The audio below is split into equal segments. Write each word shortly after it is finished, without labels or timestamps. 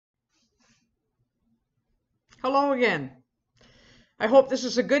Hello again. I hope this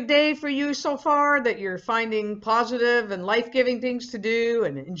is a good day for you so far, that you're finding positive and life-giving things to do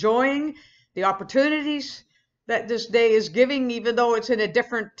and enjoying the opportunities that this day is giving, even though it's in a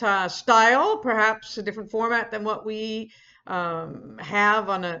different style, perhaps a different format than what we have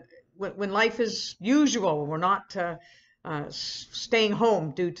when life is usual. We're not staying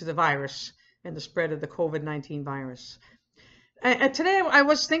home due to the virus and the spread of the COVID-19 virus. And today I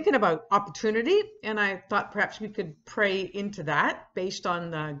was thinking about opportunity, and I thought perhaps we could pray into that based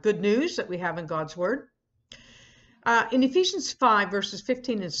on the good news that we have in God's Word. In Ephesians 5, verses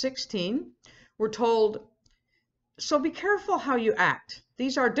 15 and 16, we're told, "So be careful how you act.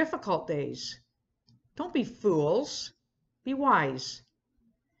 These are difficult days. Don't be fools. Be wise.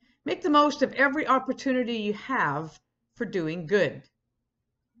 Make the most of every opportunity you have for doing good."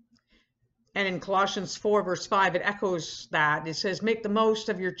 And in Colossians 4, verse 5, it echoes that. It says, "Make the most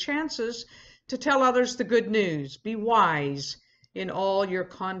of your chances to tell others the good news. Be wise in all your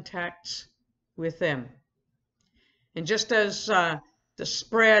contacts with them." And just as the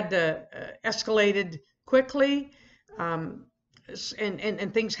spread escalated quickly, and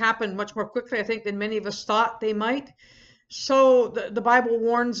things happened much more quickly, I think, than many of us thought they might, so the Bible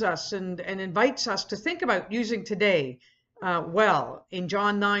warns us and invites us to think about using today well. In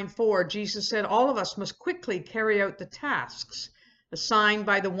John 9:4, Jesus said, "All of us must quickly carry out the tasks assigned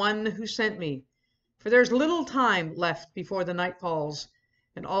by the one who sent me, for there's little time left before the night falls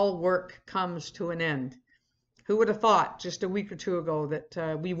and all work comes to an end." Who would have thought just a week or two ago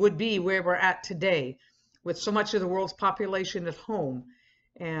that we would be where we're at today, with so much of the world's population at home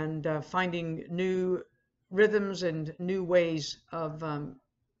and finding new rhythms and new ways of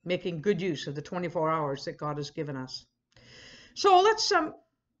making good use of the 24 hours that God has given us. So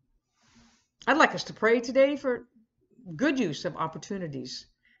I'd like us to pray today for good use of opportunities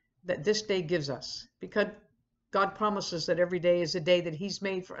that this day gives us, because God promises that every day is a day that He's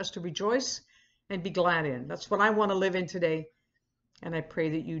made for us to rejoice and be glad in. That's what I want to live in today, and I pray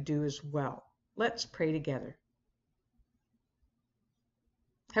that you do as well. Let's pray together.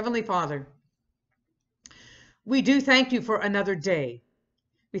 Heavenly Father, we do thank you for another day.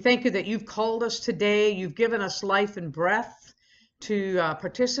 We thank you that you've called us today. You've given us life and breath to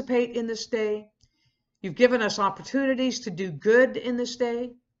participate in this day. You've given us opportunities to do good in this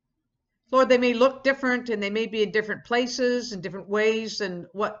day. Lord, they may look different and they may be in different places in different ways than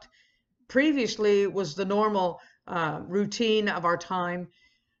what previously was the normal routine of our time.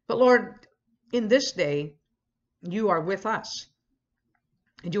 But Lord, in this day, you are with us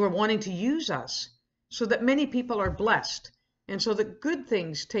and you are wanting to use us so that many people are blessed and so that good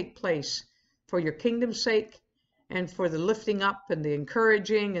things take place for your kingdom's sake, and for the lifting up and the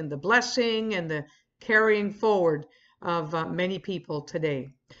encouraging and the blessing and the carrying forward of many people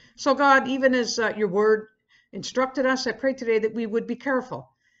today. So God, even as your word instructed us, I pray today that we would be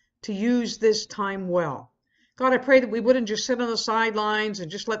careful to use this time well. God, I pray that we wouldn't just sit on the sidelines and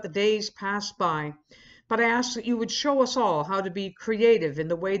just let the days pass by, but I ask that you would show us all how to be creative in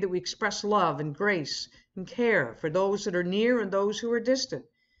the way that we express love and grace and care for those that are near and those who are distant.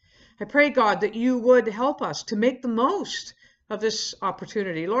 I pray, God, that you would help us to make the most of this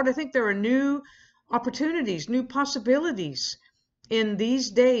opportunity. Lord, I think there are new opportunities, new possibilities in these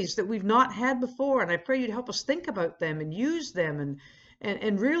days that we've not had before, and I pray you'd help us think about them and use them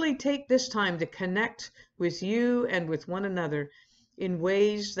and really take this time to connect with you and with one another in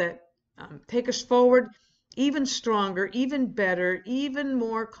ways that take us forward even stronger, even better, even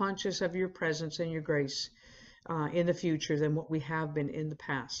more conscious of your presence and your grace in the future than what we have been in the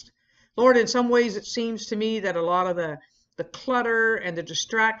past. Lord, in some ways it seems to me that a lot of the clutter and the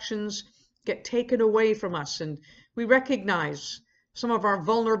distractions get taken away from us, and we recognize some of our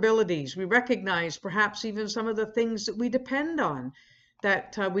vulnerabilities. We recognize perhaps even some of the things that we depend on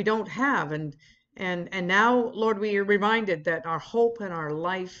that we don't have. And now, Lord, we are reminded that our hope and our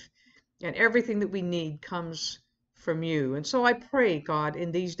life and everything that we need comes from you. And so I pray, God,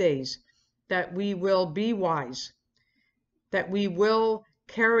 in these days that we will be wise, that we will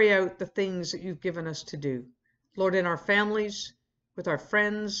carry out the things that you've given us to do. Lord, in our families, with our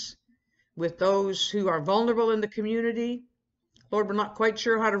friends, with those who are vulnerable in the community. Lord, we're not quite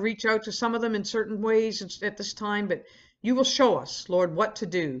sure how to reach out to some of them in certain ways at this time, but you will show us, Lord, what to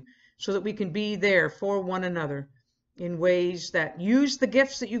do so that we can be there for one another in ways that use the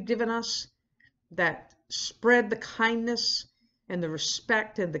gifts that you've given us, that spread the kindness and the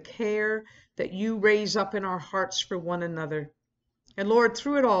respect and the care that you raise up in our hearts for one another. And Lord,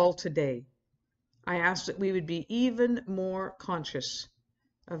 through it all today, I ask that we would be even more conscious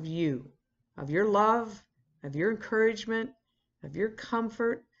of you, of your love, of your encouragement, of your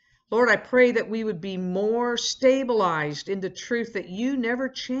comfort. Lord, I pray that we would be more stabilized in the truth that you never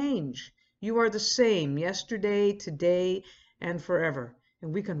change. You are the same yesterday, today, and forever.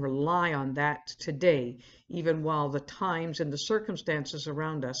 And we can rely on that today, even while the times and the circumstances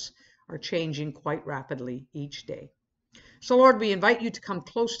around us are changing quite rapidly each day. So, Lord, we invite you to come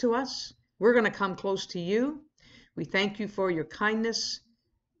close to us. We're going to come close to you. We thank you for your kindness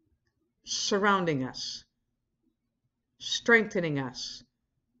surrounding us, strengthening us,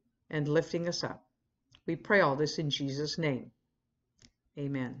 and lifting us up. We pray all this in Jesus' name.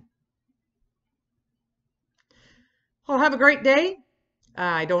 Amen. Well, have a great day.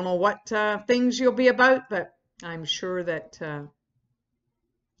 I don't know what things you'll be about, but I'm sure that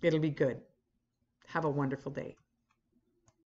it'll be good. Have a wonderful day.